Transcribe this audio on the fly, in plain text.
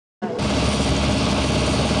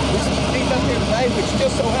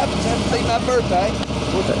just so happens to be my birthday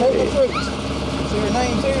with the Purple Fruits. See your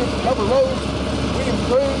names here, Purple Rose, William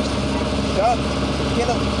Cruz, Scott,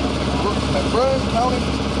 Kenneth, Broom, Tony.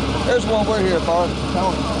 There's one we're here for,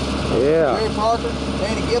 Tony. Yeah. Jerry Parker,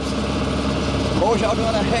 Danny Gibson. Boys, y'all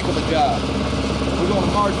doing a heck of a job. We're going to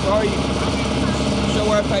march for you, show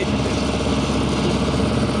our patriotism.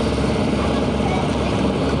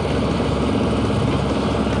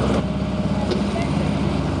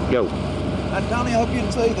 Go. Now, Tony, I hope you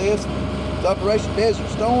can see this. It's Operation Desert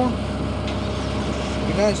Storm.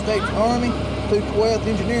 United States Army, 212th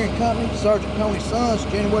Engineering Company, Sergeant Tony Sons,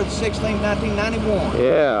 January 16, 1991.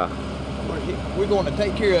 Yeah. We're going to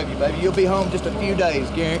take care of you, baby. You'll be home just a few days,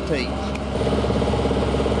 guaranteed.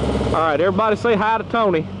 All right, everybody say hi to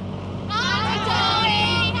Tony. Hi,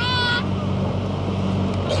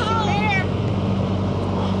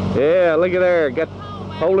 Tony. Yeah, look at there. Got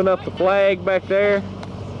holding up the flag back there.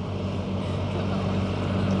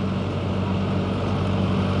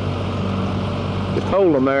 Just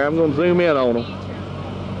hold them there. I'm going to zoom in on them.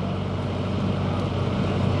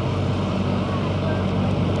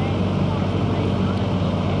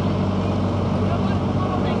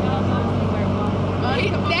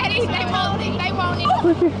 Daddy, they won't it.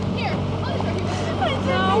 Here.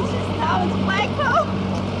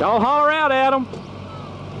 Y'all holler out at them.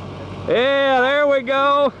 Yeah, there we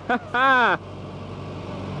go.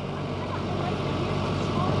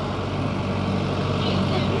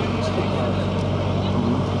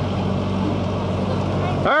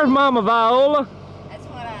 There's Mama Viola. That's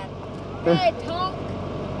what Hey, Tonk.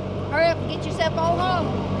 Hurry up and get yourself all home.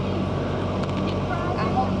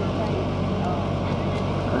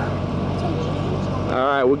 All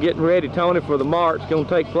right, we're getting ready, Tony, for the march. It's going to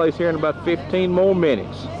take place here in about 15 more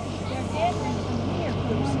minutes.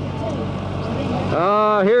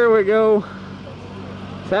 Here we go.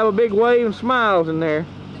 Let's have a big wave and smiles in there.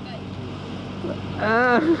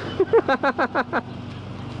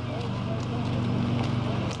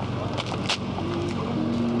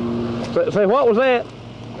 Say, what was that?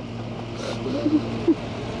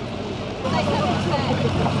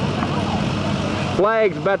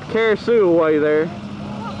 Flag's about to carry Sue away there.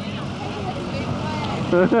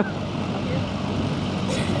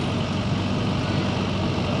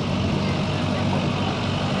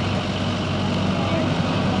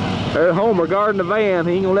 There's Homer guarding the van.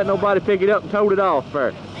 He ain't gonna let nobody pick it up and tote it off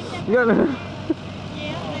first. It's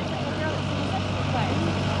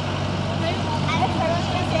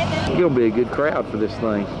gonna be a good crowd for this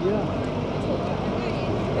thing. Yeah.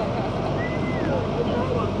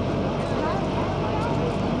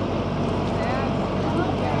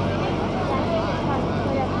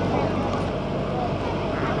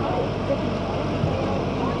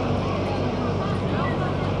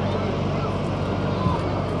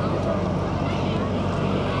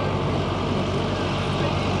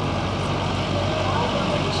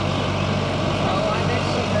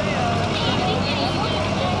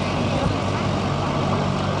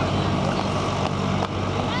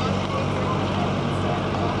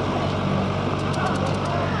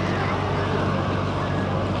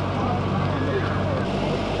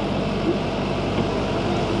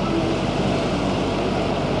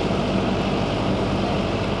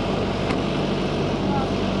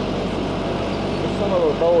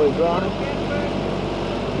 Boys, Ronnie.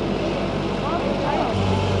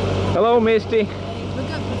 Hello, Misty.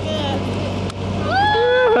 Look up for good.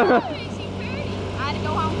 I had to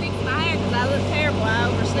go home and fix my hair because I look terrible. I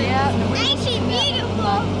overslept. Yeah. Ain't she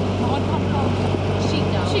beautiful? She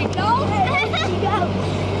don't. She don't? She don't.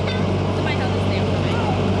 Somebody hold this down for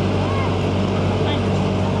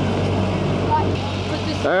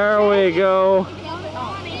me. There we go.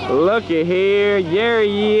 Looky here. There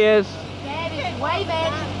he is. Wave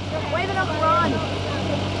it. Wave it up, Ron.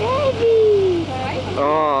 Baby!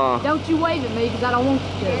 Oh. Don't you wave at me because I don't want you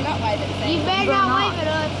to. You're not waving at me. You better not wave at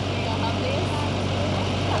us. You don't know this?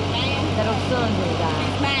 That'll son will die.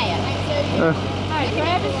 It's mad. Hey,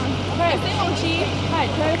 Travis. Travis. Hey,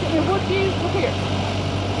 Travis. Here, what you? Look here.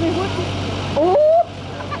 Here, what you? Oh!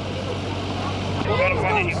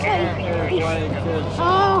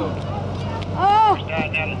 Oh!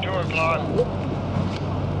 Starting out at 2 o'clock.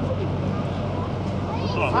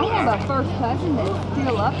 I have a first cousin that's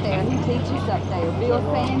still up there. He teaches up there. Bill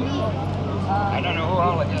Sandy. I don't know who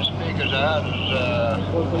all of your speakers are. There's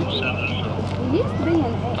senators. He used to be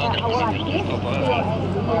in, well, I guess he's still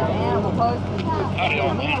animal husbandry. And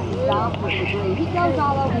now he's doctorate degree. He goes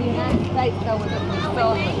all over the United States though with his son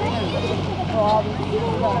for all these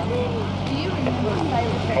stuff. Do you remember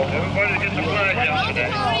Taylor? Everybody gets a flag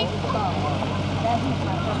yesterday. That he's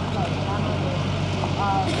my first cousin.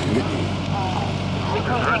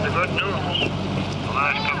 heard the good news the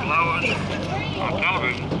last couple hours on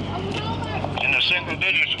television. In the single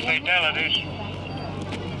digits of fatalities,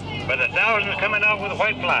 but the thousands coming out with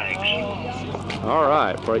white flags. All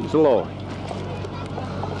right, praise the Lord.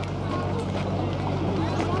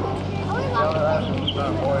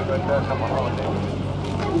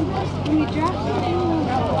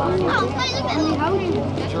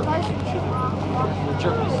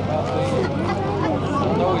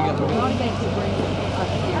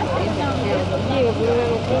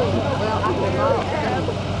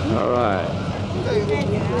 All right.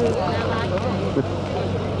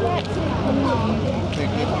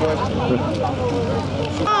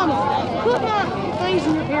 Put my things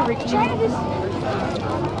in your beverage, Travis.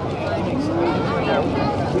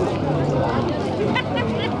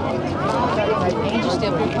 You just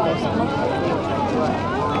still be close.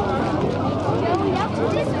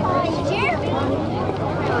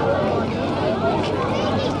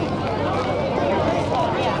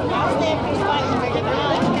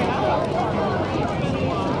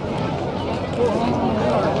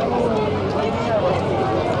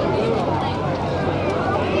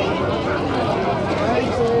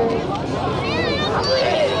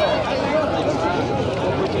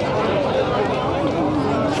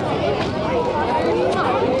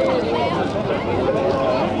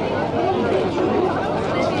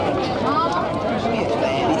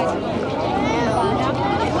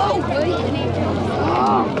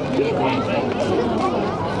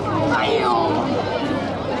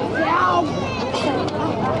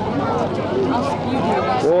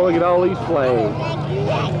 Boy, look at all these flags.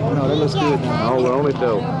 No, that looks good. Oh, we're on it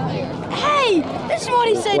though. Hey, this is what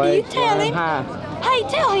he said to you. Flags Tell flying him. high. Hey,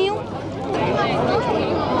 tell him.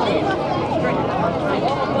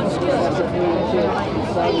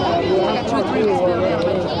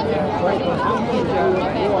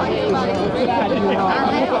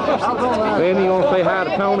 Sandy, you want to say hi to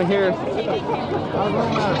Tony here?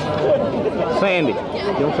 Sandy,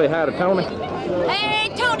 you want to say hi to Tony? Hey,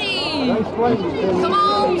 Tony! Come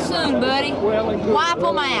on soon, buddy. Wipe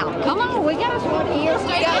them out. Come on, we got one here.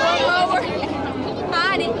 We got one over.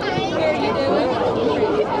 Heidi, how are you doing?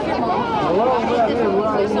 Come on.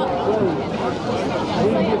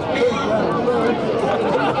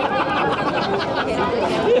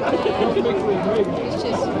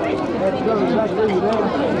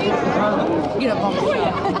 Get up on the show.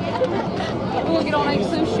 We'll get on a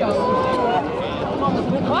Sue show.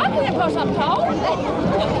 Well, I can't post up tall.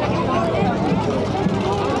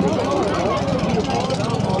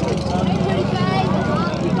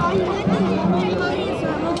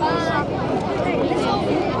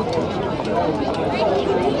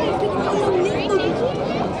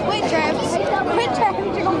 Wait, Travis. Quit, Travis.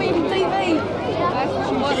 You're going to be on TV.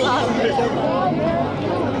 What line?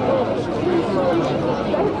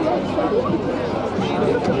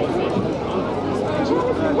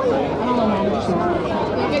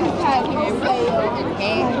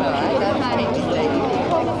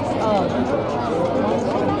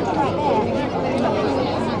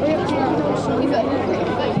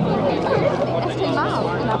 That's 2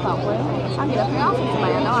 miles. And I thought, well, I'll get up in the office,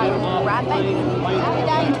 man. No, I ride back. Every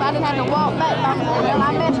day, if I didn't have to walk back, well, I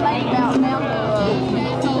met Lady about down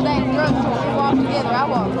to the damn drugstore. We walked together. I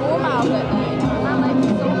walked 4 miles that day.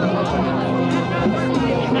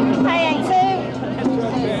 Hey, ain't Sue?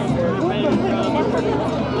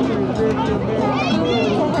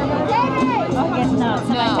 I guess not.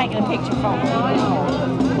 Somebody's taking a picture for me.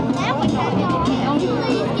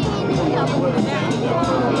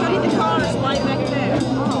 Put the cars right back there.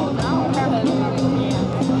 Oh, no.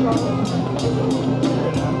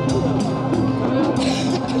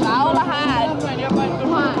 All I hide.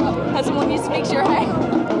 That's the one used to fix your hair.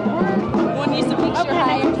 One used to fix your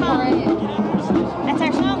hair. That's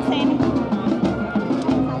our song, Sammy.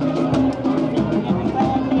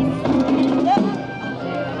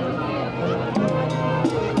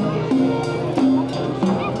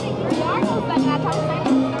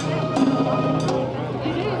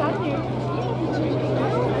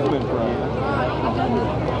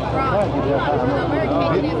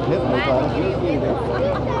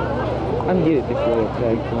 I can get it this way,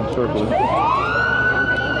 okay? One circle.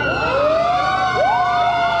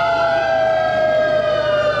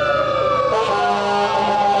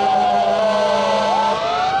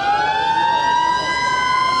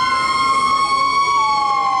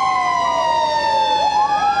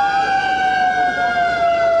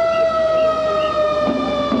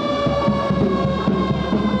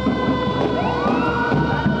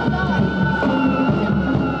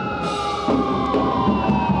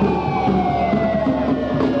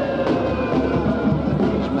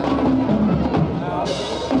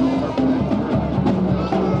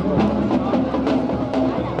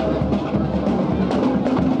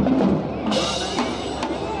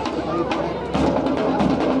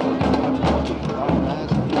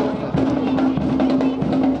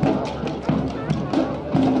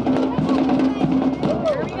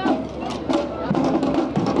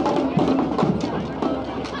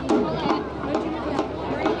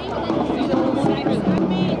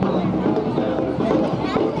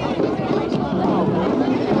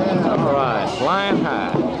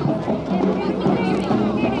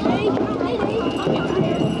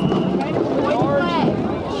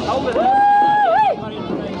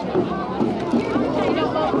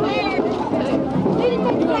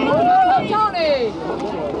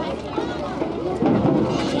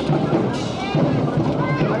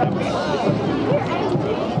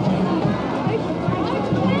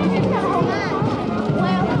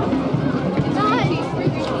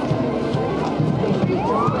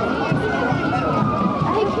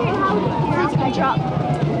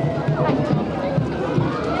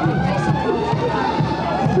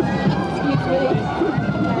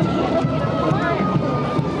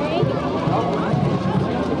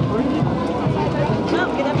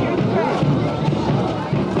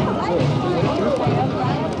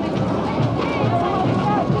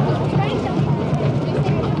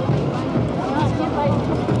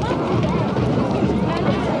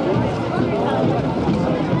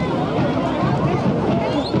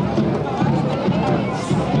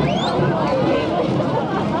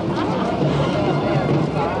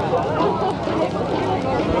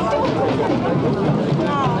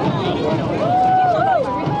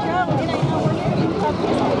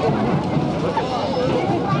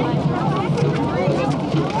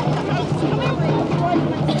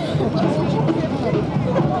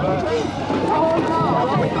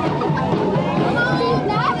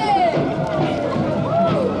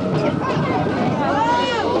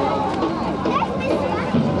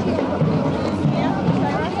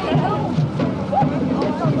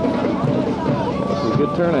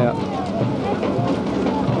 Good turnout.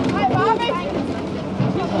 Hey, Bobby.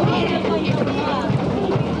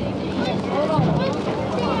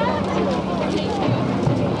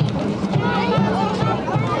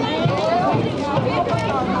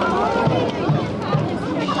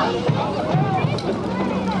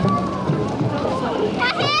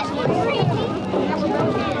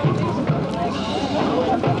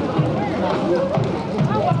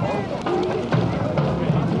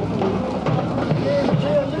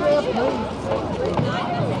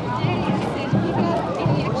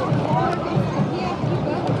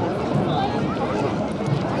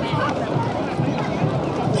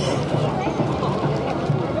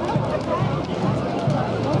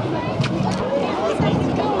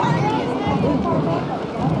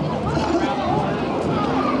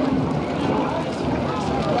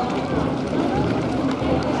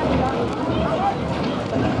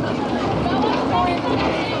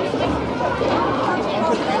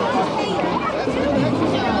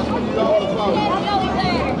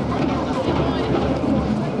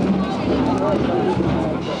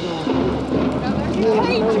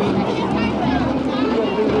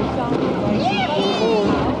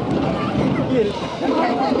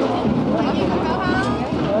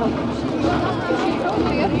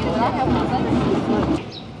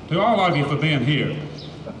 To all of you for being here.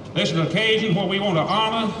 This is an occasion where we want to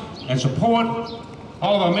honor and support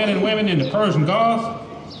all of our men and women in the Persian Gulf,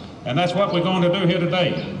 and that's what we're going to do here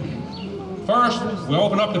today. First, we'll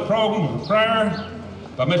open up the program with prayer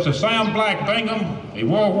by Mr. Sam Black Bingham, a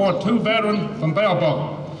World War II veteran from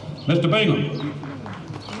Belleville. Mr. Bingham.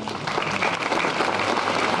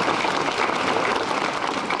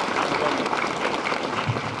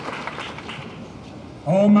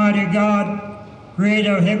 Almighty God,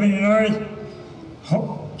 creator of heaven and earth,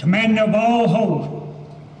 commander of all hosts,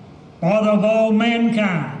 Father of all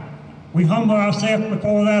mankind, we humble ourselves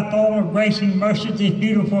before thy throne of grace and mercy this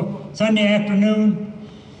beautiful Sunday afternoon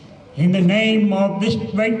in the name of this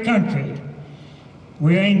great country.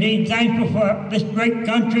 We are indeed thankful for this great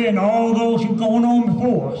country and all those who've gone on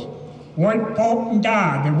before us, worked, fought, and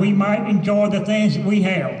died that we might enjoy the things that we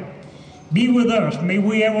have. Be with us. May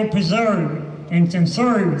we ever preserve and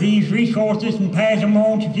conserve these resources and pass them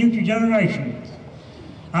on to future generations.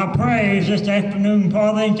 Our prayers this afternoon,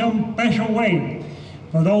 Father, in some special way,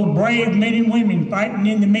 for those brave men and women fighting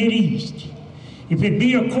in the Mideast. If it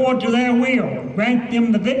be according to their will, grant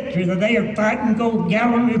them the victory that they are fighting so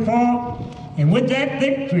gallantly for, and with that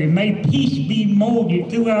victory, may peace be molded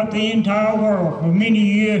throughout the entire world for many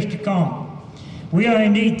years to come. We are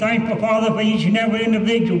indeed thankful, Father, for each and every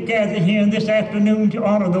individual gathered here this afternoon to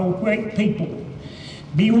honor those great people.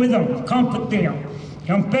 Be with them, comfort them.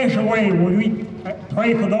 Some special way will we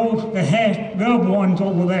pray for those that have loved ones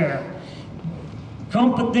over there.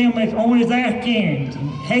 Comfort them as only as they can, and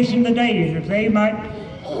hasten the days that they might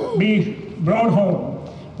be brought home.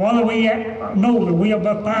 Father, we know that we are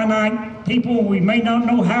but finite people. We may not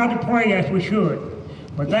know how to pray as we should.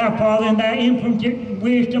 But thou, Father, in thy infinite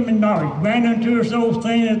wisdom and knowledge, grant unto us those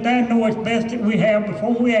things that thou knowest best that we have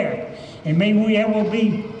before we ask. And may we ever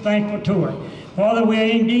be thankful to it. Father,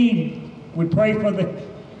 we pray for the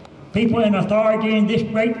people in authority in this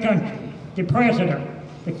great country, the President,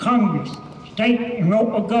 the Congress, state and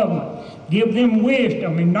local government. Give them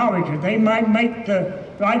wisdom and knowledge that they might make the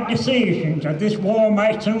right decisions, that this war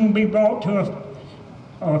might soon be brought to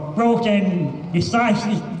a growth and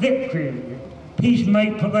decisive victory. Peace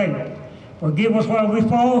may prevail. Forgive us while we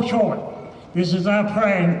fall short. This is our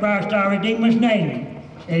prayer in Christ our Redeemer's name.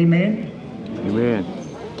 Amen. Amen.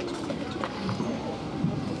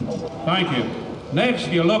 Thank you. Next,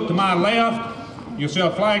 you look to my left, you see a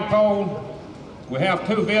flagpole. We have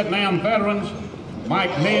two Vietnam veterans,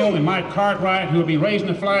 Mike Neal and Mike Cartwright, who will be raising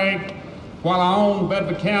the flag, while our own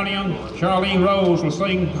Bedford County Charlene Rose will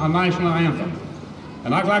sing our national anthem.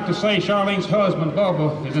 And I'd like to say Charlene's husband,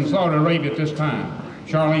 Bubba, is in Saudi Arabia at this time.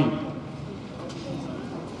 Charlene.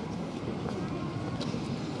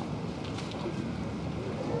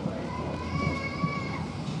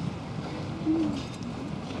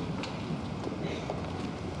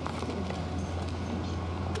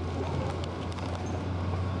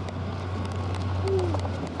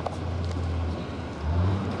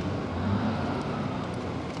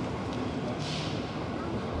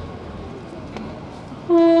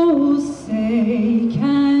 Oh, say,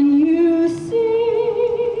 can you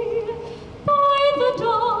see by the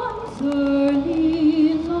dawn's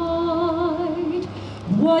early light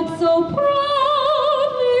what so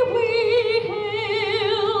proudly we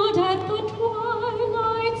hailed at the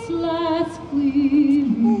twilight's last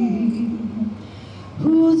gleaming,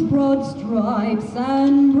 whose broad stripes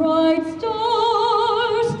and bright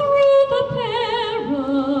stars through the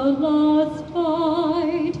perilous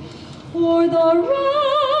fight o'er the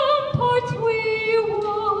ramparts we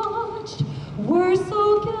watched were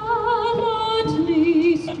so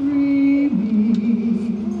gallantly streaming,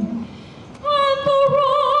 and the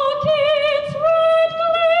rockets' red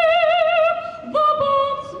glare, the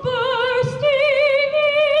bombs bursting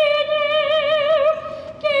in air,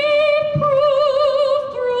 gave proof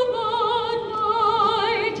through the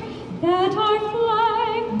night that our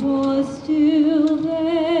flag was still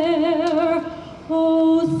there.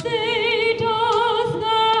 Oh, say does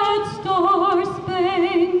that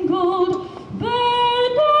star-spangled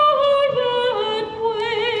banner yet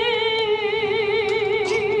wave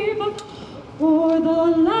o'er the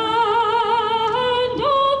land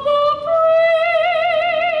of the free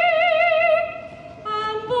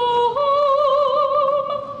and the home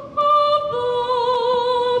of the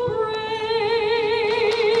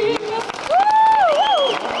brave?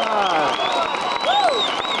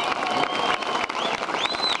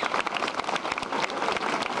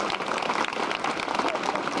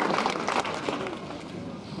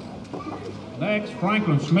 Next,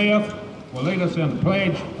 Franklin Smith will lead us in the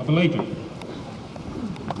Pledge of Allegiance.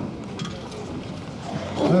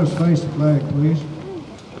 Let us face the flag, please.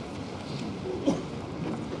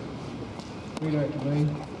 Repeat after me.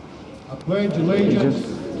 I pledge allegiance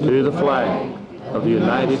To the flag of the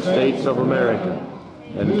United States of America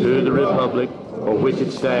and to the republic for which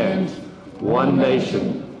it stands, one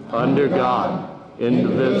nation, under God,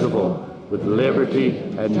 indivisible, with liberty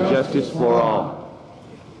and justice for all.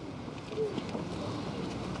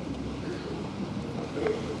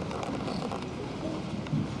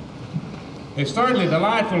 It's certainly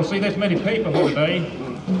delightful to see this many people here today.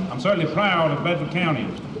 I'm certainly proud of Bedford County.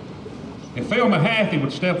 If Phil Mahaffey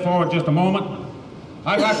would step forward just a moment,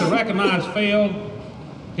 I'd like to recognize Phil.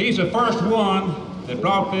 He's the first one that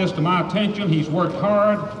brought this to my attention. He's worked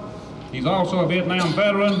hard. He's also a Vietnam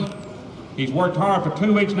veteran. He's worked hard for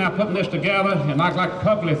 2 weeks now putting this together, and I'd like to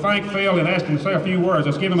publicly thank Phil and ask him to say a few words.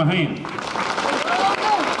 Let's give him a hand.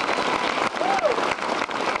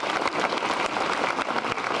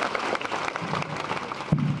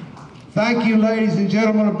 Thank you, ladies and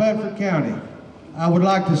gentlemen of Bedford County. I would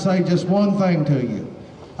like to say just one thing to you.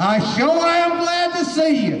 I sure am glad to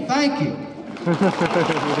see you. Thank you.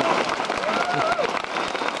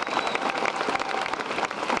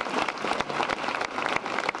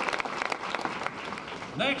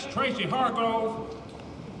 Next, Tracy Hargrove.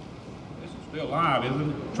 This is still live, isn't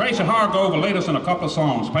it? Tracy Hargrove will lead us in a couple of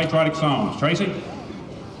songs, patriotic songs. Tracy?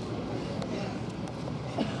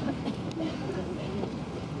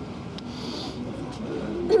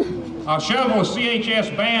 Our Shelbyville CHS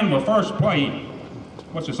band will first play.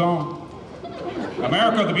 What's the song?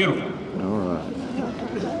 America the Beautiful. All right.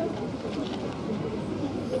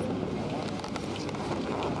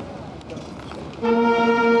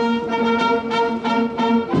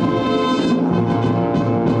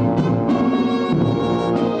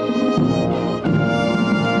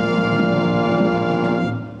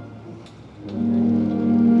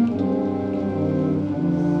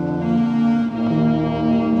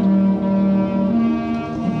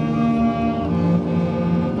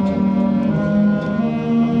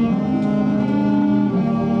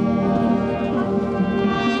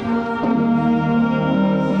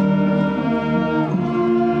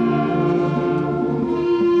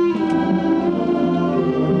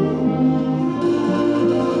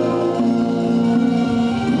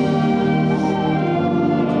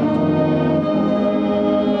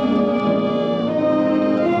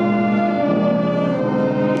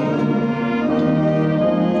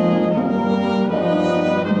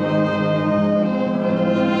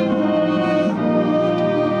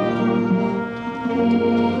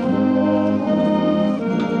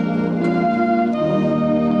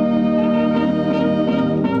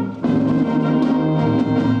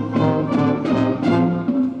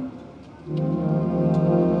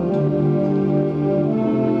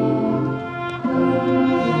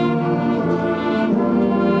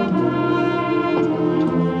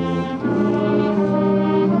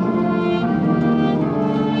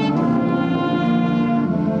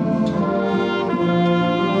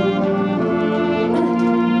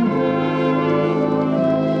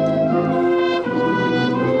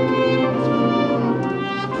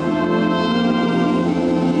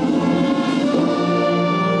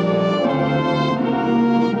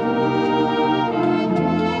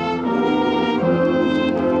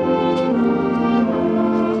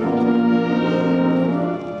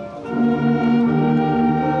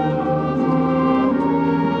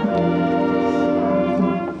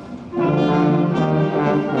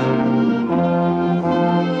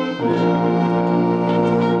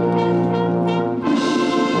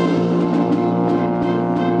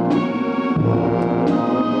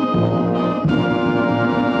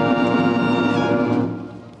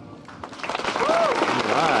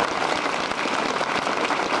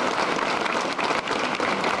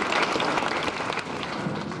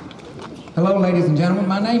 ladies and gentlemen.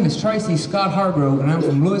 My name is Tracy Scott Hargrove, and I'm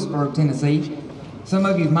from Lewisburg, Tennessee. Some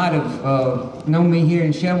of you might have known me here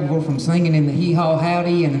in Shelbyville from singing in the Hee Haw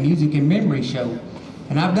Howdy and the Music and Memory Show.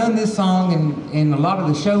 And I've done this song in a lot of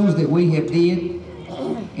the shows that we have did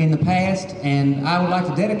in the past, and I would like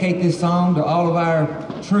to dedicate this song to all of our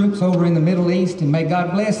troops over in the Middle East, and may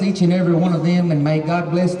God bless each and every one of them, and may God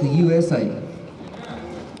bless the USA.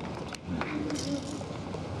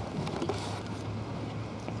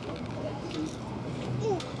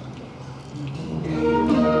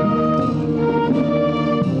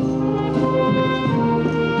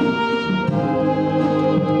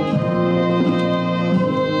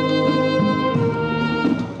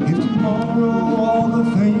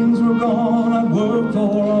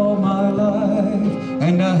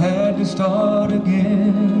 Start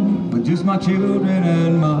again with just my children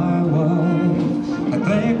and my wife. I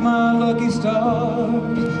thank my lucky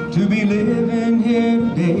stars to be living here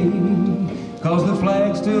today, 'cause the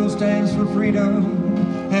flag still stands for freedom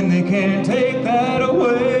and they can't take that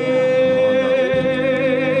away.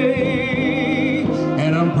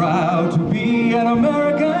 And I'm proud to be an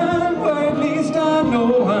American, where at least I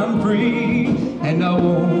know I'm free. And I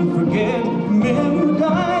won't forget the men who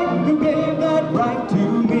died, who gave that right to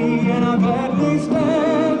me. And I'll gladly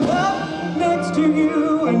stand up next to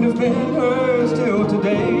you and defend her still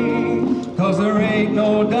today, 'cause there ain't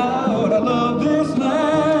no doubt I love this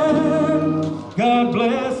land. God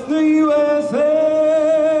bless the USA.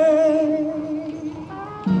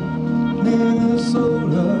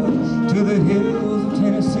 Minnesota to the hills of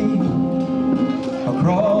Tennessee,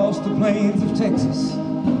 across the plains of Texas,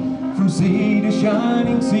 from sea to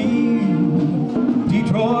shining sea,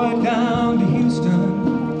 Detroit down to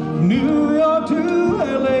Houston, New York to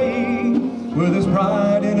LA, where there's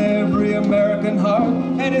pride in every American heart,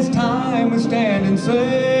 and it's time we stand and say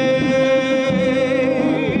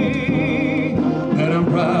that I'm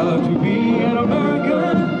proud to be an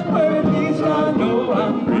American, where at least I know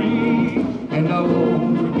I'm free. And I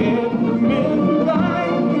won't forget the men who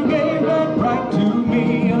died, who gave that right to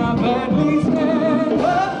me. And I'll gladly stand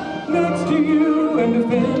up next to you and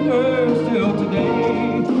defend her still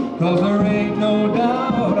today, 'cause there ain't no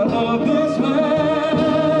doubt I love this land.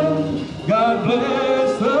 God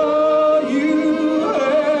bless the USA.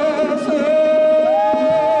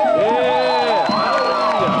 Yeah!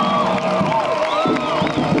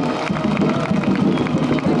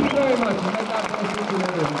 Thank you very much, and may God bless you and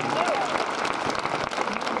everyone.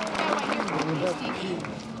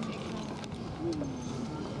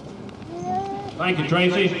 Thank you,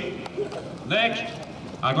 Tracy. Next,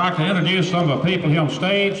 I'd like to introduce some of the people here on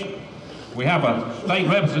stage. We have a state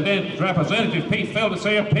representative, Pete Phillips,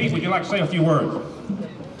 here. Pete, would you like to say a few words?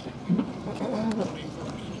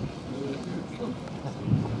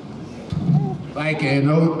 Thank you.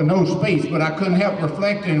 No speech, but I couldn't help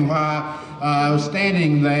reflecting while I was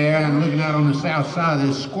standing there and looking out on the south side of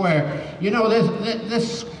this square. You know,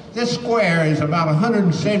 this square is about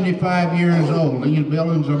 175 years old. These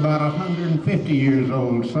buildings are about 150 years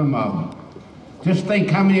old, some of them. Just think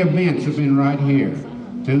how many events have been right here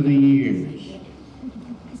through the years.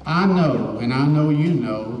 I know, and I know you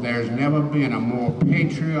know, there's never been a more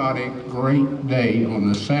patriotic, great day on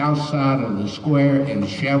the south side of the square in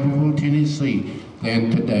Shelbyville, Tennessee than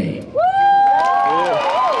today.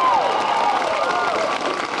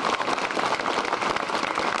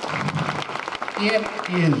 It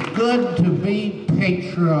is good to be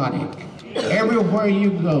patriotic. Everywhere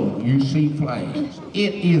you go, you see flags.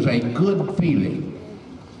 It is a good feeling.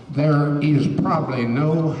 There is probably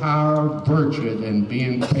no higher virtue than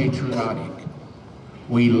being patriotic.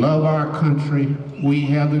 We love our country. We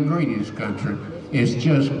have the greatest country. It's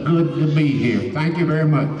just good to be here. Thank you very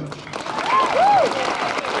much.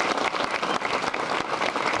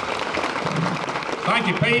 Thank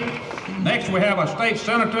you, Pete. Next, we have a state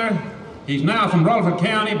senator. He's now from Rutherford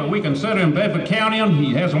County, but we consider him Bedford Countyan.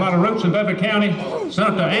 He has a lot of roots in Bedford County.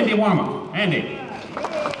 Senator Andy Womack. Andy.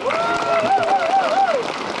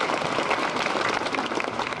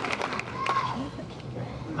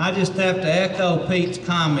 I just have to echo Pete's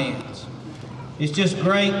comments. It's just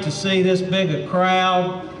great to see this big a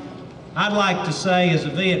crowd. I'd like to say, as a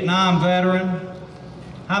Vietnam veteran,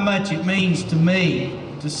 how much it means to me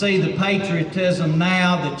to see the patriotism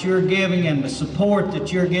now that you're giving and the support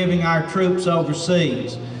that you're giving our troops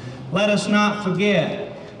overseas. Let us not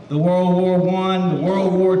forget the World War I, the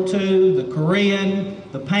World War II, the Korean,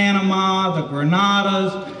 the Panama, the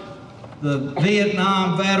Granadas, the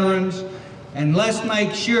Vietnam veterans, and let's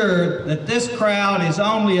make sure that this crowd is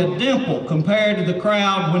only a dimple compared to the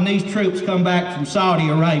crowd when these troops come back from Saudi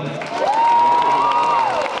Arabia.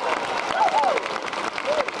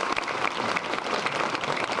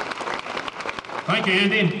 Thank you,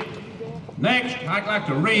 Andy. Next, I'd like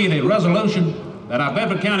to read a resolution that our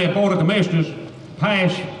Bedford County Board of Commissioners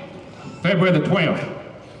passed February the 12th.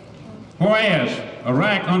 Whereas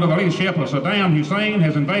Iraq, under the leadership of Saddam Hussein,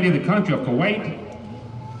 has invaded the country of Kuwait,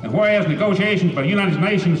 and whereas negotiations by the United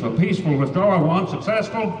Nations for peaceful withdrawal were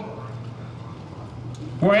unsuccessful,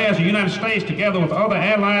 whereas the United States, together with other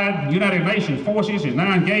allied United Nations forces, is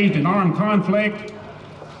now engaged in armed conflict,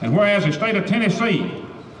 and whereas the state of Tennessee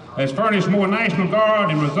has furnished more National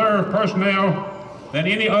Guard and Reserve personnel than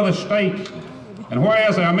any other state, and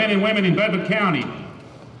whereas there are men and women in Bedford County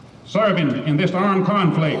serving in this armed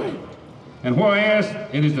conflict, and whereas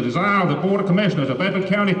it is the desire of the Board of Commissioners of Bedford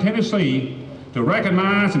County, Tennessee, to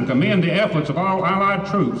recognize and commend the efforts of all Allied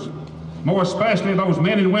troops, more especially those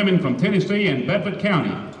men and women from Tennessee and Bedford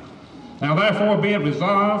County. Now therefore be it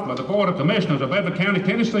resolved by the Board of Commissioners of Bedford County,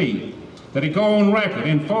 Tennessee, that it go on record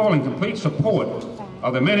in full and complete support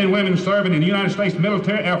of the men and women serving in the United States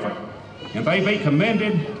military effort, and they be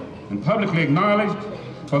commended and publicly acknowledged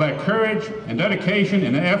for their courage and dedication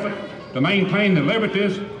in the effort to maintain the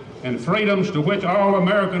liberties and freedoms to which all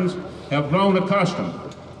Americans have grown accustomed.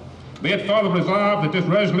 Be it further resolved that this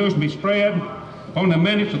resolution be spread upon the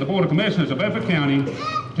minutes of the Board of Commissioners of Bedford County,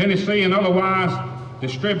 Tennessee, and otherwise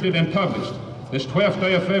distributed and published this 12th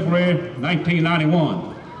day of February, 1991.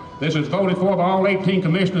 This is voted for by all 18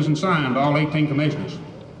 commissioners and signed by all 18 commissioners.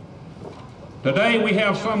 Today we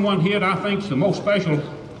have someone here that I think is the most special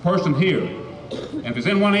person here. And if there's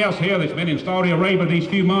anyone else here that's been in Saudi Arabia these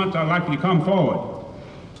few months, I'd like you to come forward.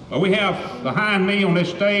 But we have behind me on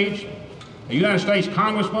this stage a United States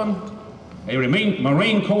Congressman, a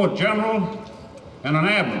Marine Corps General, and an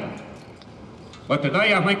Admiral. But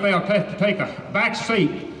today I think they'll have to take a back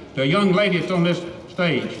seat to a young lady that's on this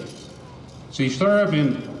stage. She served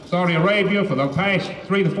in Saudi Arabia for the past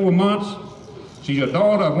 3 to 4 months. She's a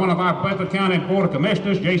daughter of one of our Bedford County Board of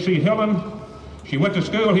Commissioners, J.C. Hillen. She went to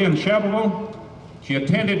school here in Shelbyville. She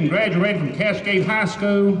attended and graduated from Cascade High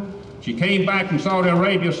School. She came back from Saudi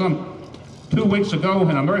Arabia some 2 weeks ago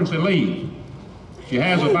in emergency leave. She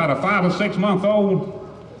has about a 5 or 6 month old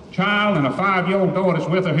child and a 5-year-old daughter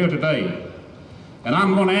that's with her here today. And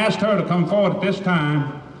I'm going to ask her to come forward at this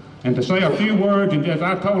time and to say a few words, and as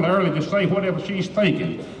I told her earlier, just say whatever she's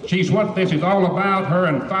thinking. She's what this is all about, her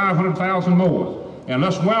and 500,000 more. And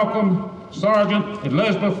let's welcome Sergeant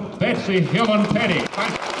Elizabeth Betsy Hillen Petty.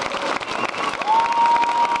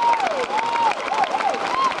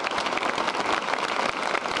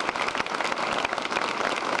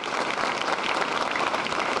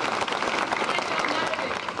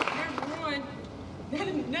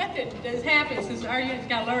 Nothing that's happened since our units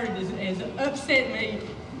got alerted has upset me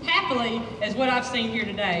happily as what I've seen here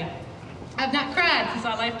today. I've not cried since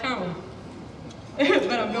I left home, but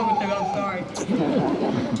I'm going to, I'm sorry.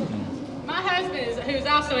 My husband, who is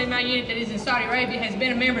also in my unit that is in Saudi Arabia, has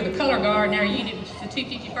been a member of the Color Guard in our unit, which is the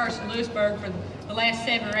 251st in Lewisburg, for the last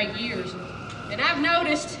 7 or 8 years. And I've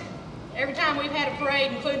noticed every time we've had a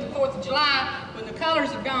parade, including the 4th of July, when the colors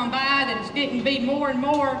have gone by, that it's getting to be more and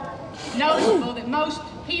more noticeable that most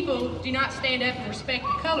people do not stand up and respect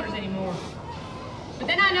the colors anymore. But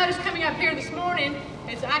then I noticed coming up here this morning,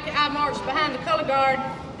 as I marched behind the Color Guard,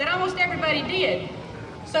 that almost everybody did.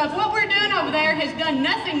 So if what we're doing over there has done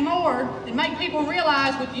nothing more than make people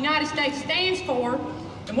realize what the United States stands for,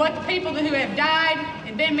 and what the people who have died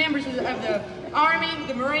and been members of the Army,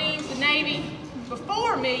 the Marines, the Navy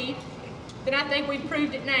before me, then I think we've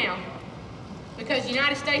proved it now. Because the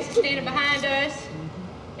United States is standing behind us,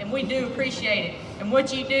 and we do appreciate it. And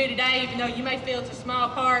what you do today, even though you may feel it's a small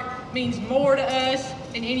part, means more to us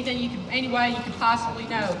than any way you could possibly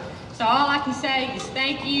know. So all I can say is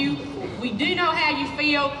thank you. We do know how you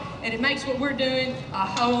feel, and it makes what we're doing a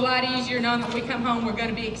whole lot easier knowing that when we come home we're going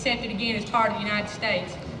to be accepted again as part of the United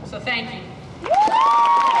States. So thank you.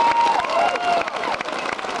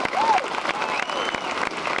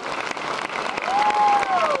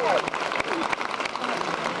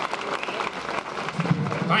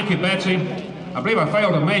 Thank you, Betsy. I believe I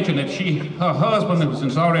failed to mention that her husband was in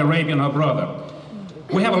Saudi Arabia and her brother.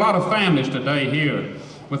 We have a lot of families today here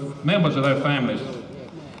with members of their families.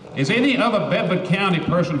 Is any other Bedford County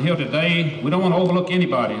person here today? We don't want to overlook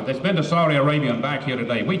anybody that's been to Saudi Arabia and back here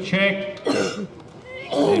today. We checked.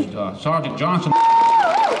 Sergeant Johnson.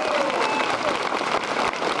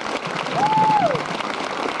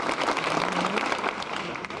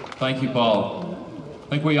 Thank you, Paul. I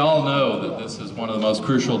think we all know that this is one of the most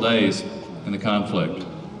crucial days in the conflict.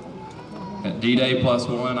 At D-Day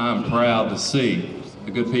 +1, I'm proud to see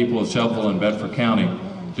the good people of Shelbyville and Bedford County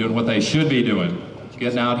doing what they should be doing,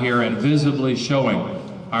 getting out here and visibly showing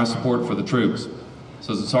our support for the troops.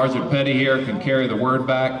 so that Sergeant Petty here can carry the word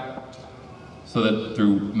back, so that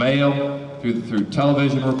through mail, through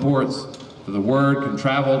television reports, that the word can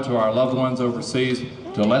travel to our loved ones overseas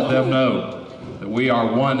to let them know that we are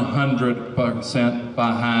 100%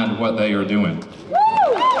 behind what they are doing.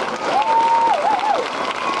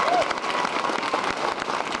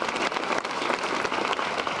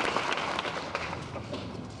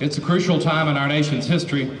 It's a crucial time in our nation's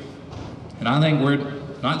history, and I think we're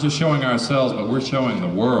not just showing ourselves, but we're showing the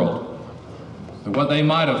world that what they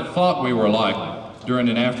might have thought we were like during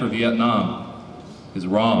and after Vietnam is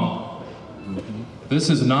wrong. This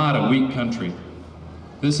is not a weak country.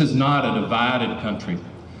 This is not a divided country.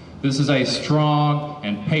 This is a strong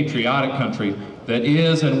and patriotic country that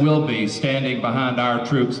is and will be standing behind our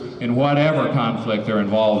troops in whatever conflict they're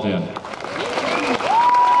involved in.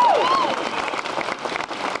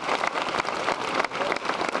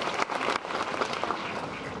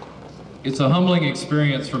 It's a humbling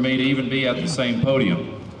experience for me to even be at the same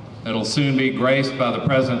podium. It'll soon be graced by the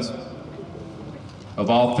presence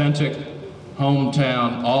of authentic,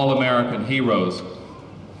 hometown, all-American heroes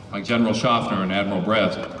like General Shofner and Admiral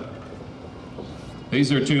Brest.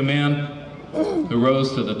 These are two men who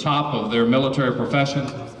rose to the top of their military profession,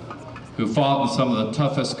 who fought in some of the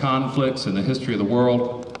toughest conflicts in the history of the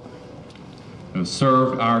world, who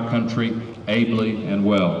served our country ably and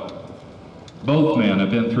well. Both men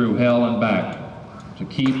have been through hell and back to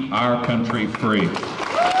keep our country free.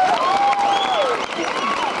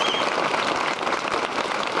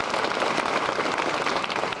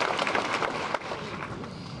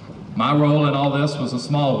 My role in all this was a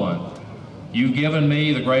small one. You've given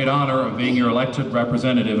me the great honor of being your elected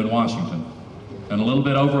representative in Washington. And a little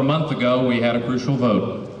bit over a month ago, we had a crucial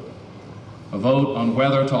vote. A vote on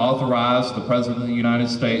whether to authorize the President of the United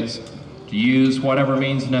States to use whatever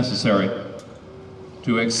means necessary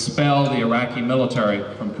to expel the Iraqi military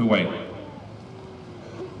from Kuwait.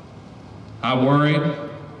 I worried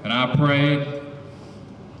and I prayed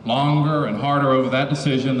longer and harder over that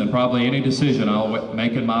decision than probably any decision I'll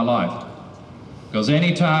make in my life. Because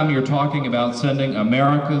anytime you're talking about sending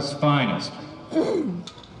America's finest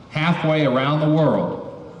halfway around the world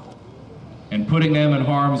and putting them in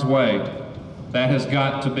harm's way, that has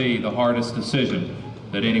got to be the hardest decision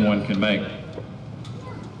that anyone can make.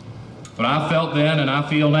 But I felt then, and I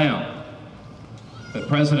feel now, that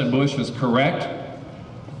President Bush is correct,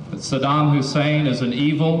 that Saddam Hussein is an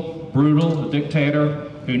evil, brutal dictator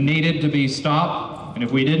who needed to be stopped, and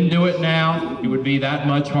if we didn't do it now, it would be that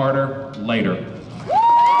much harder later.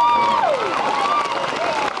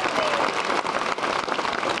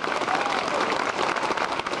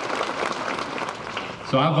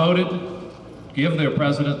 So I voted to give the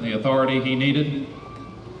President the authority he needed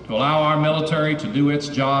to allow our military to do its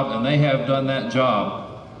job, and they have done that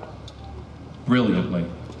job brilliantly.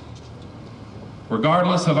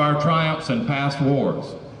 Regardless of our triumphs in past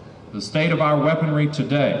wars, the state of our weaponry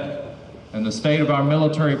today and the state of our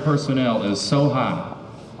military personnel is so high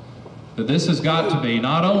that this has got to be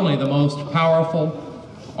not only the most powerful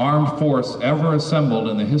armed force ever assembled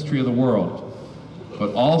in the history of the world,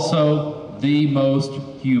 but also the most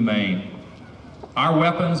humane. Our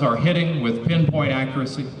weapons are hitting with pinpoint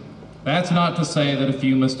accuracy. That's not to say that a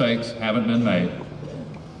few mistakes haven't been made.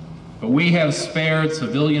 But we have spared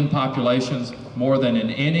civilian populations more than in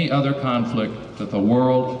any other conflict that the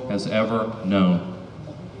world has ever known.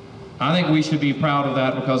 I think we should be proud of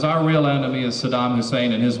that because our real enemy is Saddam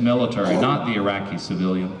Hussein and his military, not the Iraqi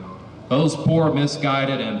civilian. Those poor,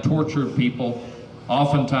 misguided, and tortured people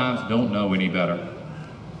oftentimes don't know any better.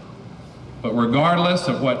 But regardless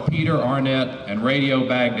of what Peter Arnett and Radio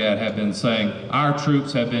Baghdad have been saying, our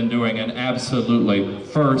troops have been doing an absolutely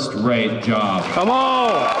first-rate job. Come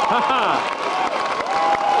on!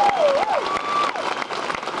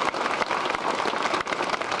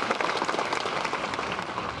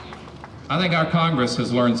 I think our Congress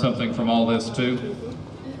has learned something from all this too.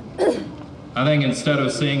 I think instead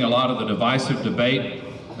of seeing a lot of the divisive debate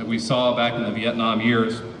that we saw back in the Vietnam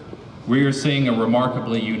years, we are seeing a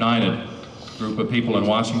remarkably united group of people in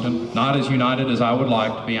Washington. Not as united as I would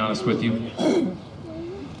like, to be honest with you.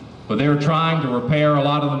 But they're trying to repair a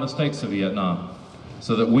lot of the mistakes of Vietnam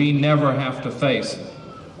so that we never have to face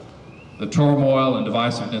the turmoil and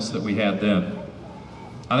divisiveness that we had then.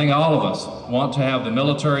 I think all of us want to have the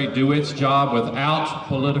military do its job without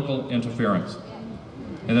political interference.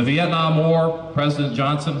 In the Vietnam War, President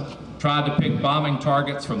Johnson tried to pick bombing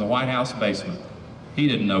targets from the White House basement. He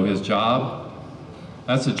didn't know his job.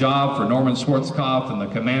 That's a job for Norman Schwarzkopf and the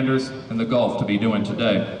commanders in the Gulf to be doing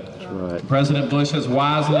today. That's right. President Bush has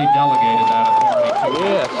wisely delegated that authority to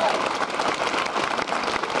us.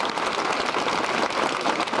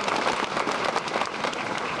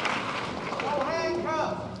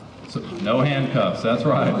 No handcuffs, that's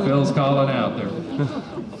right. Phil's calling out there.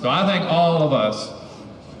 So I think all of us,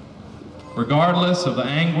 regardless of the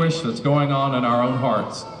anguish that's going on in our own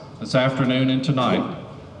hearts this afternoon and tonight,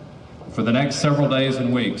 for the next several days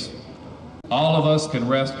and weeks, all of us can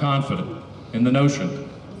rest confident in the notion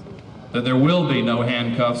that there will be no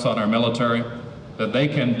handcuffs on our military, that they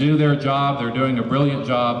can do their job, they're doing a brilliant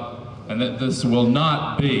job, and that this will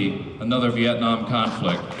not be another Vietnam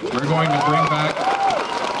conflict. We're going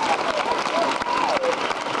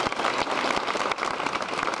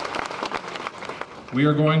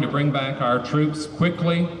to bring back our troops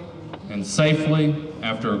quickly and safely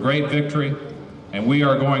after a great victory, and we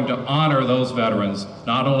are going to honor those veterans,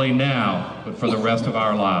 not only now, but for the rest of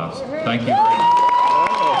our lives. Thank you very much.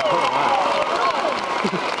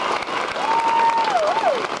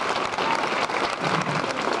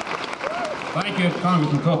 Thank you,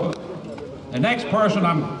 Congressman Cooper. The next person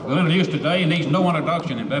I'm going to introduce today needs no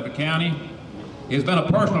introduction in Bedford County. He's been a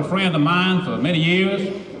personal friend of mine for many years.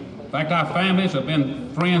 In fact, our families have been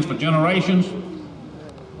friends for generations.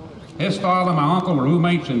 His father and my uncle were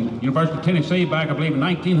roommates in University of Tennessee back, I believe, in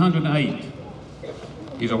 1908.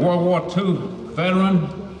 He's a World War II veteran.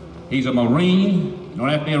 He's a Marine. You don't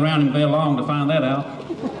have to be around him very long to find that out.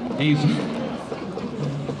 He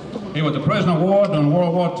was a prisoner of war during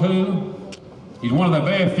World War II. He's one of the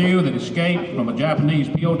very few that escaped from a Japanese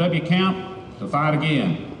POW camp to fight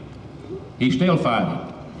again. He's still fighting.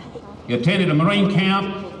 He attended a Marine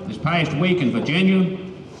camp this past week in Virginia.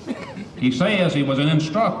 He says he was an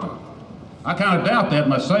instructor. I kind of doubt that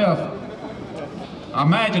myself. I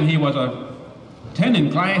imagine he was attending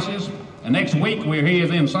classes, and next week he is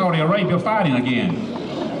in Saudi Arabia fighting again.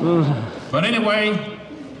 But anyway,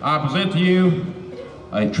 I present to you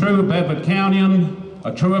a true Bedford Countyan,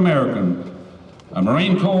 a true American, a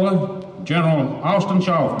Marine Corps General Austin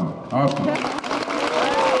Shofner. Austin.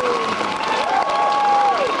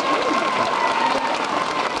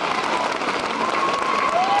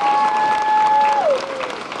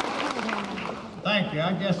 Thank you.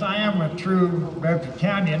 I guess I am a true Bedford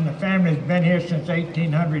Countyan. The family's been here since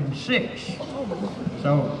 1806.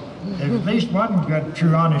 So there's at least one good,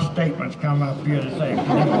 true, honest statement's come up here this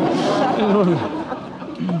afternoon.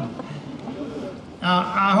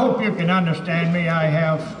 I hope you can understand me. I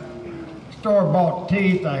have store-bought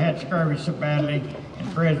teeth. I had scurvy so badly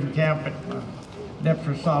in prison camp that my lips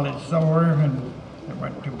were solid sore, and it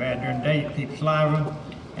wasn't too bad during the day. You keep saliva,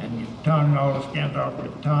 and your tongue, all the skin's off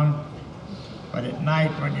your tongue. But at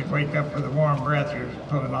night, when you wake up with a warm breath, you're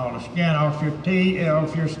pulling all the skin off your teeth,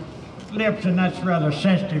 off your lips, and that's a rather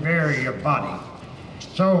sensitive area of your body.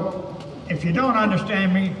 So, if you don't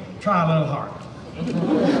understand me, try a little harder.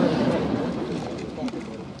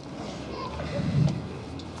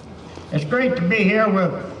 It's great to be here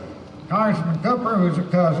with Congressman Cooper, who's a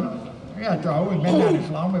cousin. Yeah, it's always been down this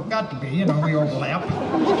long. We've got to be, you know, we overlap.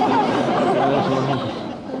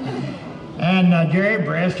 And Jerry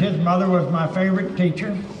Brest, his mother was my favorite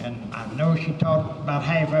teacher, and I know she taught about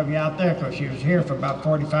half of you out there because she was here for about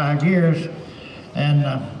 45 years. And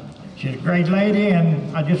she's a great lady,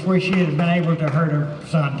 and I just wish she had been able to hurt her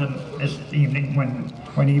son this evening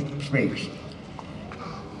when he speaks.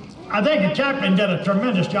 I think the chaplain did a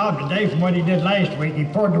tremendous job today from what he did last week. He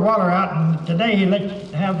poured the water out, and today he let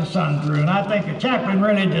have the sun through. And I think the chaplain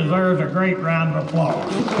really deserves a great round of applause.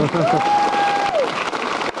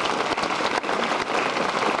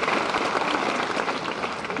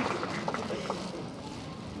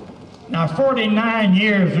 Now, 49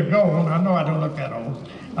 years ago, and I know I don't look that old,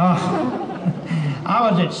 I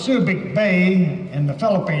was at Subic Bay in the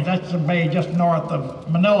Philippines. That's the bay just north of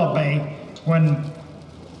Manila Bay when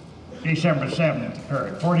December 7th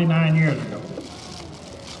occurred, 49 years ago.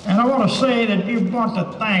 And I want to say that you want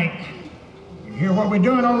to thank, you hear what we're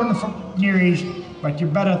doing over in the Near East, but you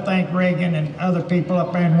better thank Reagan and other people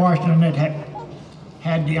up there in Washington that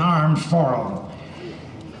had the arms for them.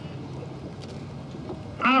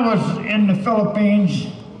 I was in the Philippines.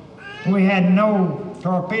 We had no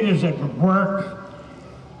torpedoes that would work.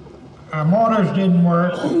 Our mortars didn't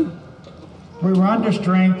work. We were under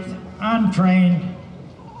strength, untrained.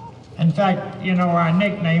 In fact, you know, our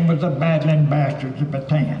nickname was the Battling Bastards of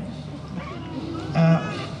Bataan.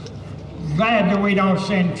 Glad that we don't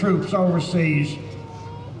send troops overseas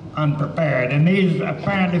unprepared. And these,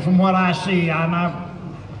 apparently, from what I see, and I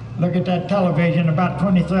look at that television about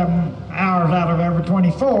 27 hours out of every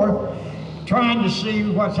 24, trying to see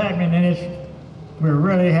what's happening, and we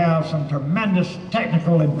really have some tremendous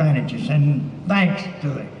technical advantages, and thanks to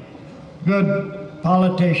the good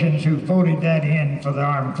politicians who voted that in for the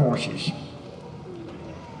armed forces.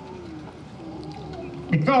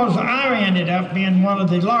 Because I ended up being one of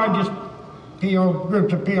the largest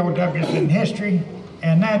groups of POWs in history,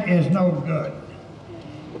 and that is no good.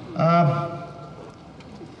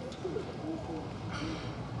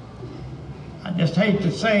 I just hate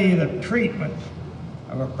to say the treatment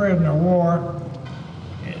of a prisoner of war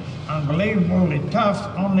is unbelievably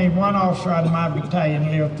tough. Only one officer out of my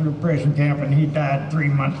battalion lived through prison camp, and he died 3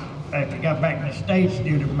 months after he got back in the States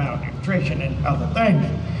due to malnutrition and other things.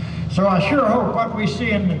 So I sure hope what we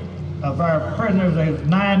see of our prisoners, there's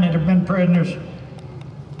 9 that have been prisoners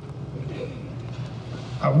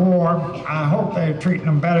of war, I hope they're treating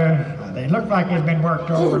them better. They look like they've been worked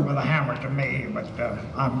over with a hammer to me, but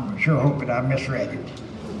I'm sure hoping I misread it.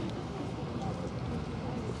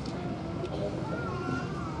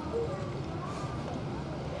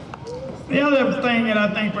 The other thing that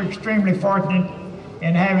I think we're extremely fortunate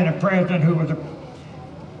in having a president who was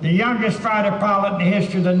the youngest fighter pilot in the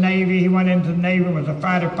history of the Navy. He went into the Navy, was a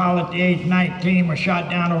fighter pilot at the age of 19, was shot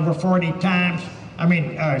down over 40 times. I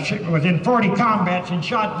mean, was in 40 combats and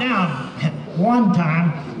shot down 1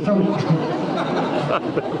 time. So,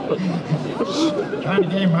 trying to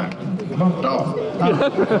get him bumped off.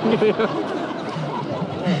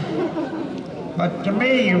 But to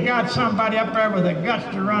me, you've got somebody up there with the guts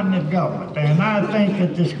to run this government. And I think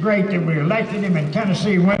that it's great that we elected him and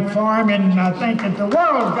Tennessee went for him, and I think that the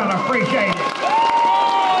world's going to appreciate it.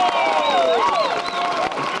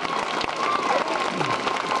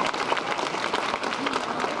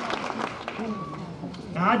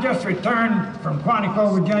 Now, I just returned from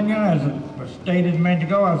Quantico, Virginia, as it was stated a minute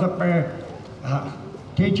ago. I was up there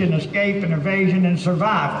teaching escape and evasion and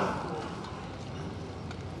survival.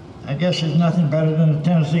 I guess there's nothing better than a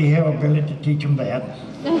Tennessee hillbilly to teach them that.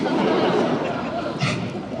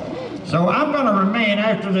 So I'm going to remain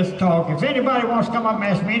after this talk. If anybody wants to come up and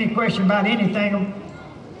ask me any question about anything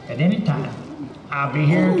at any time, I'll be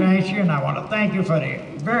here to answer you, and I want to thank you for the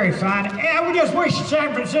very fine. And we just wish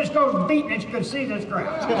San Francisco's beatniks could see this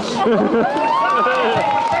crowd.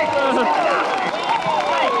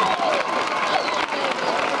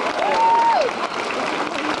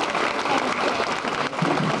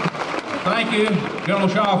 Thank you, General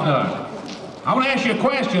Shofner. I want to ask you a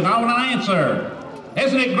question. I want an answer.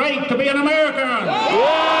 Isn't it great to be an American?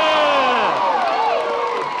 Yeah!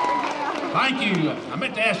 Thank you. I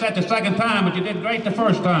meant to ask that the second time, but you did great the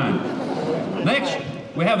first time. Next,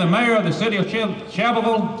 we have the mayor of the city of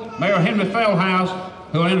Shelbyville, Mayor Henry Feldhaus,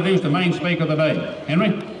 who will introduce the main speaker of the day.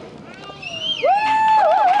 Henry?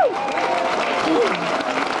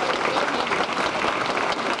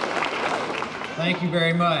 Thank you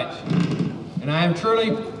very much. And I am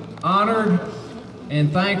truly honored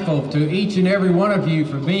and thankful to each and every one of you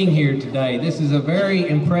for being here today. This is a very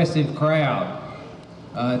impressive crowd.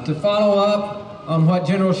 To follow up on what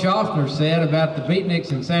General Shofner said about the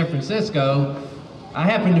beatniks in San Francisco, I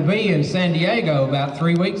happened to be in San Diego about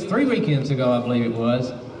 3 weekends ago, I believe it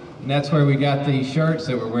was, and that's where we got these shirts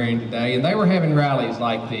that we're wearing today, and they were having rallies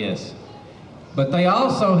like this. But they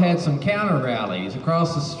also had some counter rallies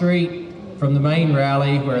across the street from the main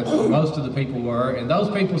rally where most of the people were, and those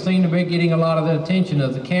people seem to be getting a lot of the attention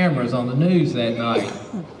of the cameras on the news that night.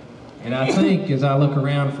 And I think as I look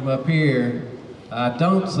around from up here, I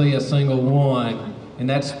don't see a single one, and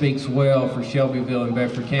that speaks well for Shelbyville and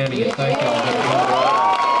Bedford County, and thank y'all very much.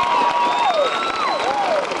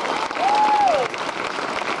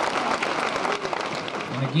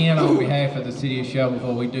 And again, on behalf of the city of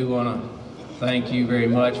Shelbyville, we do want to thank you very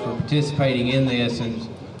much for participating in this. And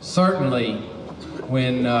certainly,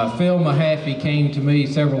 when Phil Mahaffey came to me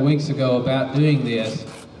several weeks ago about doing this,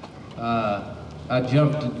 I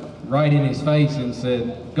jumped right in his face and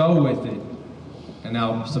said, go with it, and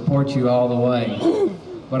I'll support you all the way.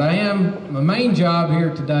 But my main job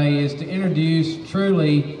here today is to introduce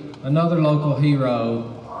truly another local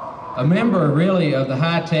hero, a member really of the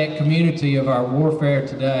high-tech community of our warfare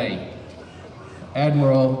today,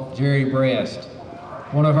 Admiral Jerry Brest,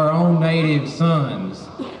 one of our own native sons,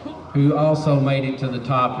 who also made it to the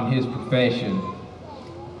top in his profession.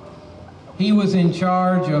 He was in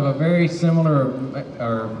charge of a very similar,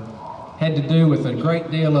 or had to do with a great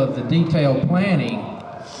deal of the detailed planning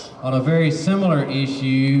on a very similar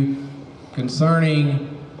issue concerning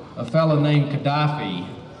a fellow named Gaddafi,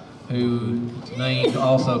 whose name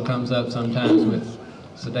also comes up sometimes with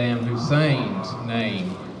Saddam Hussein's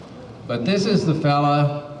name. But this is the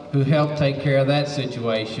fella who helped take care of that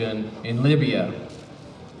situation in Libya.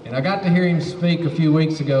 And I got to hear him speak a few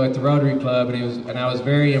weeks ago at the Rotary Club, and I was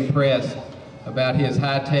very impressed about his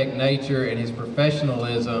high-tech nature and his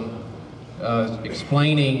professionalism,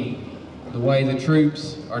 explaining the way the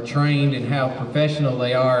troops are trained and how professional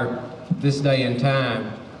they are this day and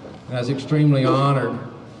time. And I was extremely honored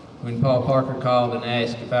when Paul Parker called and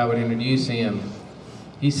asked if I would introduce him.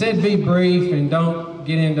 He said be brief and don't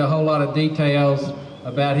get into a whole lot of details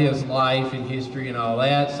about his life and history and all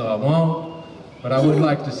that, so I won't. But I would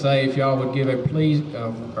like to say if y'all would give a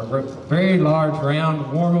very large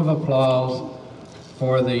round warm of applause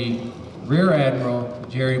for the Rear Admiral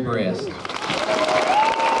Jerry Brest.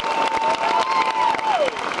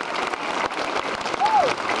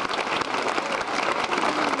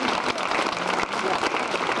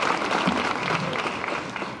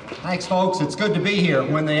 Thanks, folks. It's good to be here.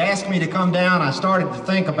 When they asked me to come down, I started to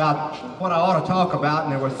think about what I ought to talk about,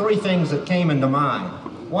 and there were three things that came into mind.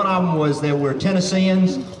 One of them was that we're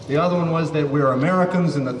Tennesseans, the other one was that we're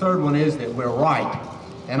Americans, and the third one is that we're right.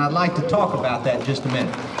 And I'd like to talk about that in just a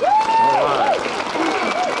minute.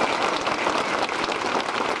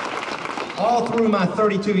 All through my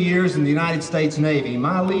 32 years in the United States Navy,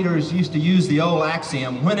 my leaders used to use the old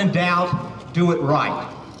axiom, when in doubt, do it right.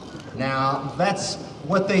 Now, that's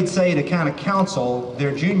what they'd say to kind of counsel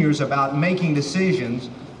their juniors about making decisions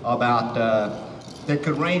about that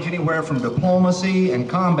could range anywhere from diplomacy and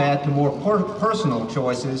combat to more personal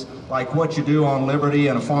choices like what you do on liberty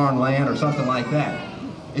in a foreign land or something like that.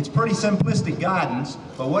 It's pretty simplistic guidance,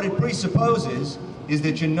 but what it presupposes is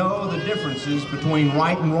that you know the differences between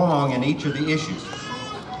right and wrong in each of the issues.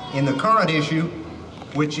 In the current issue,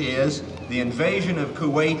 which is the invasion of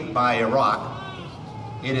Kuwait by Iraq,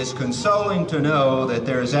 it is consoling to know that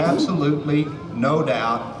there is absolutely no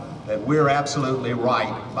doubt that we're absolutely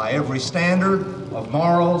right by every standard of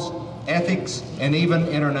morals, ethics, and even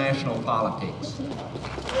international politics.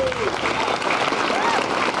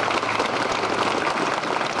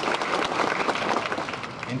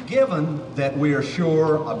 And given that we are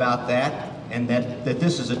sure about that, and that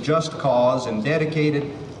this is a just cause and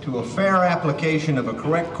dedicated to a fair application of a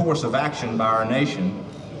correct course of action by our nation,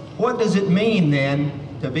 what does it mean then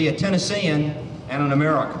to be a Tennessean and an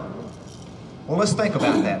American? Well, let's think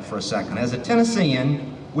about that for a second. As a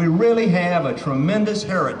Tennessean, we really have a tremendous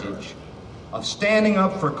heritage of standing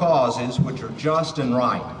up for causes which are just and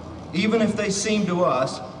right, even if they seem to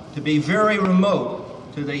us to be very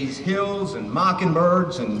remote to these hills and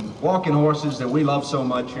mockingbirds and walking horses that we love so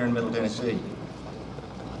much here in Middle Tennessee.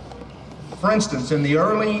 For instance, in the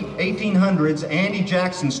early 1800s, Andy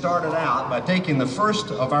Jackson started out by taking the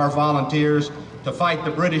first of our volunteers to fight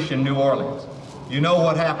the British in New Orleans. You know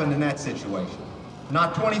what happened in that situation.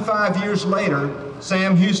 Not 25 years later,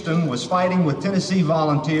 Sam Houston was fighting with Tennessee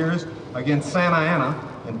volunteers against Santa Anna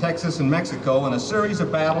in Texas and Mexico in a series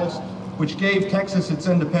of battles which gave Texas its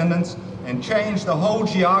independence and changed the whole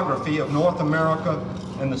geography of North America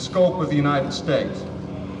and the scope of the United States.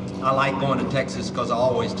 I like going to Texas because I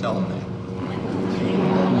always tell them that.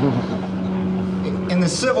 In the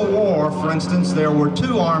Civil War, for instance, there were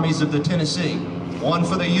two armies of the Tennessee, one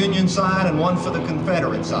for the Union side and one for the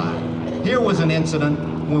Confederate side. Here was an incident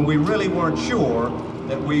when we really weren't sure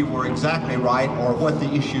that we were exactly right or what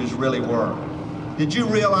the issues really were. Did you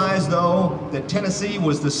realize, though, that Tennessee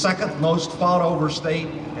was the second most fought over state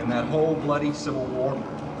in that whole bloody Civil War?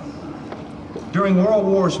 During World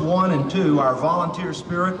Wars I and II, our volunteer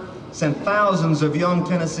spirit sent thousands of young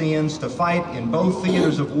Tennesseans to fight in both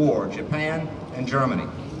theaters of war, Japan and Germany.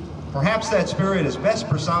 Perhaps that spirit is best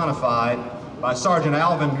personified by Sergeant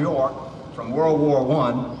Alvin York from World War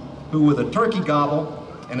I, who with a turkey gobble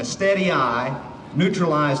and a steady eye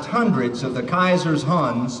neutralized hundreds of the Kaiser's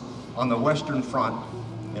Huns on the Western Front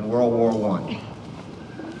in World War I.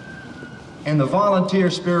 And the volunteer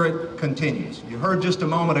spirit continues. You heard just a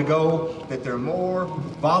moment ago that there are more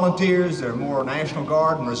volunteers, there are more National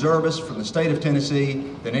Guard and reservists from the state of Tennessee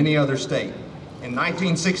than any other state. In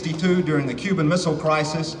 1962, during the Cuban Missile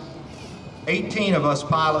Crisis, 18 of us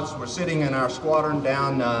pilots were sitting in our squadron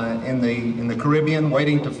down in the Caribbean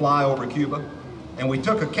waiting to fly over Cuba, and we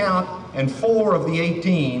took a count, and 4 of the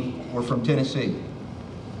 18 were from Tennessee.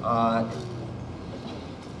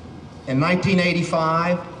 In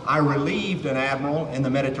 1985, I relieved an admiral in the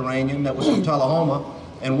Mediterranean that was from Tullahoma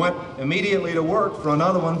and went immediately to work for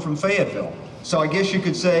another one from Fayetteville. So I guess you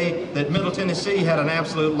could say that Middle Tennessee had an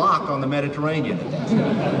absolute lock on the Mediterranean at that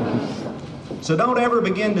time. So don't ever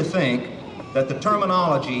begin to think that the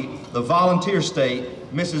terminology, the volunteer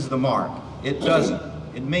state, misses the mark. It doesn't.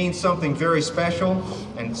 It means something very special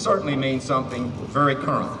and certainly means something very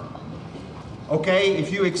current. Okay,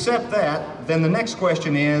 if you accept that, then the next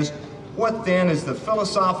question is, what then is the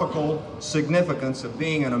philosophical significance of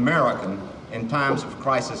being an American in times of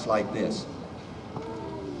crisis like this?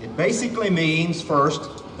 It basically means, first,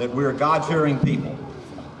 that we're God-fearing people.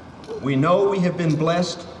 We know we have been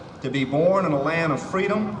blessed to be born in a land of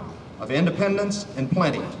freedom, of independence, and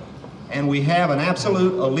plenty. and we have an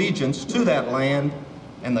absolute allegiance to that land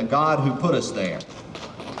and the God who put us there.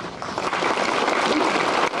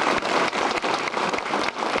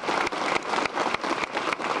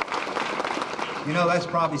 You know, that's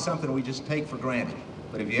probably something we just take for granted.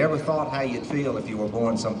 But have you ever thought how you'd feel if you were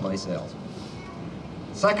born someplace else?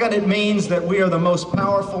 Second, it means that we are the most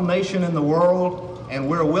powerful nation in the world, and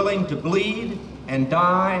we're willing to bleed and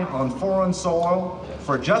die on foreign soil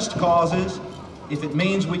for just causes if it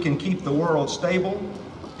means we can keep the world stable,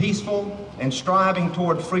 peaceful, and striving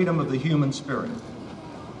toward freedom of the human spirit.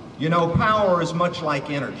 You know, power is much like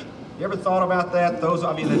energy. You ever thought about that? Those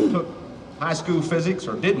of you that took high school physics,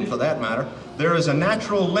 or didn't for that matter, there is a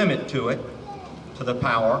natural limit to it, to the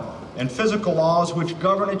power, and physical laws which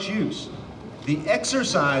govern its use. The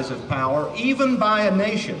exercise of power, even by a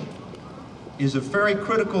nation, is a very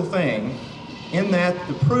critical thing in that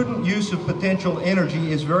the prudent use of potential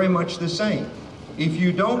energy is very much the same. If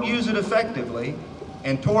you don't use it effectively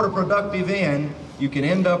and toward a productive end, you can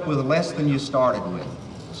end up with less than you started with.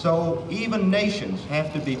 So even nations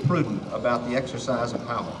have to be prudent about the exercise of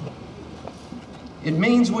power. It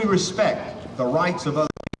means we respect the rights of other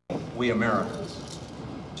people, we Americans,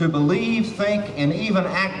 to believe, think, and even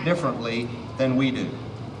act differently than we do.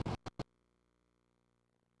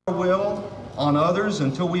 Our will on others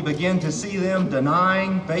until we begin to see them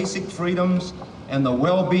denying basic freedoms and the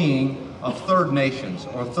well-being of third nations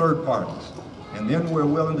or third parties. And then we're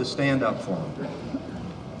willing to stand up for them.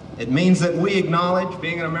 It means that we acknowledge,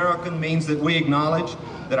 being an American means that we acknowledge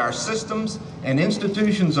that our systems and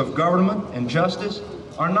institutions of government and justice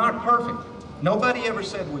are not perfect. Nobody ever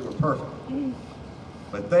said we were perfect.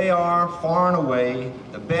 But they are far and away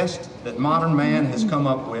the best that modern man has come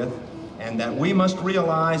up with, and that we must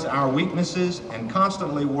realize our weaknesses and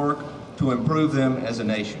constantly work to improve them as a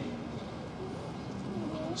nation.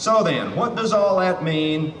 So then, what does all that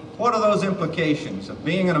mean? What are those implications of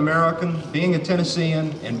being an American, being a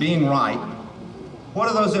Tennessean, and being right? What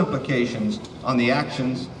are those implications on the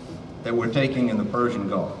actions that we're taking in the Persian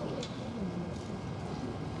Gulf?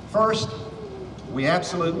 First, we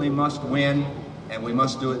absolutely must win, and we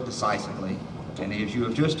must do it decisively. And as you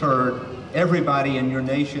have just heard, everybody in your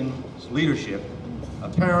nation's leadership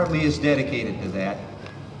apparently is dedicated to that,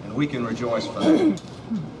 and we can rejoice for that.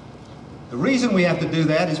 The reason we have to do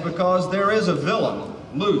that is because there is a villain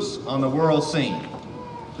loose on the world scene.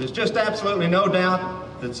 There's just absolutely no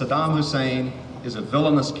doubt that Saddam Hussein is a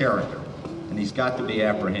villainous character, and he's got to be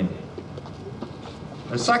apprehended.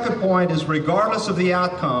 The second point is, regardless of the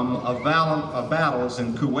outcome of battles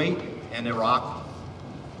in Kuwait and Iraq,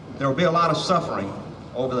 there will be a lot of suffering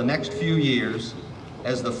over the next few years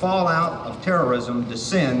as the fallout of terrorism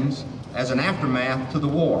descends as an aftermath to the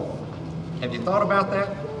war. Have you thought about that?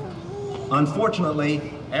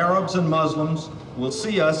 Unfortunately, Arabs and Muslims will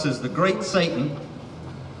see us as the great Satan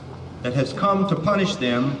that has come to punish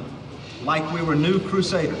them like we were new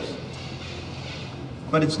crusaders.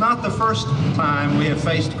 But it's not the first time we have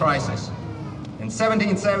faced crisis. In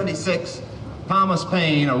 1776, Thomas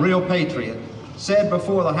Paine, a real patriot, said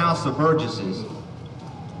before the House of Burgesses,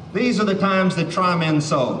 "These are the times that try men's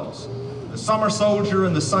souls. The summer soldier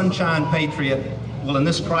and the sunshine patriot will in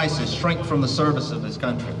this crisis shrink from the service of his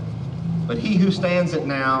country. But he who stands it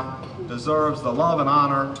now deserves the love and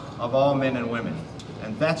honor of all men and women."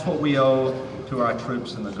 And that's what we owe to our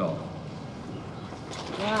troops in the Gulf.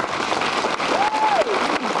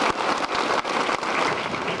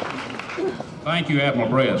 Thank you, Admiral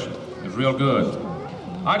Brest. It was real good.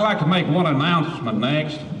 I'd like to make one announcement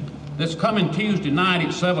next. This coming Tuesday night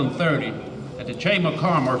at 7:30 at the Chamber of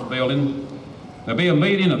Commerce building, there'll be a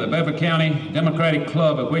meeting of the Bedford County Democratic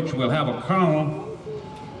Club at which we'll have a colonel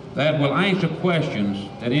that will answer questions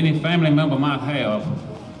that any family member might have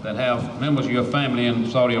that have members of your family in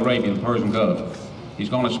Saudi Arabia, the Persian Gulf. He's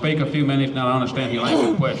going to speak a few minutes now. I understand he'll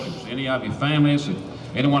answer questions. Any of your families,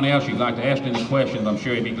 anyone else you'd like to ask any questions, I'm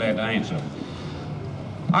sure he'd be glad to answer.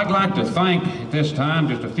 I'd like to thank at this time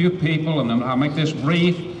just a few people, and then I'll make this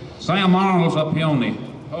brief. Sam Arnold's up here on the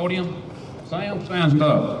podium. Sam, stand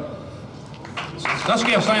up. Let's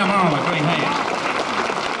give Sam Arnold a great hand.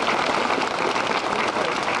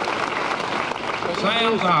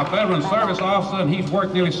 Sam's our veteran service officer, and he's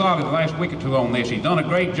worked nearly solid the last week or two on this. He's done a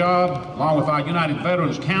great job, along with our United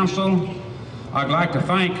Veterans Council. I'd like to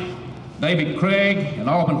thank David Craig and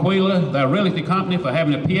Alban Wheeler, their realty company, for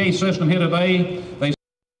having a PA system here today. They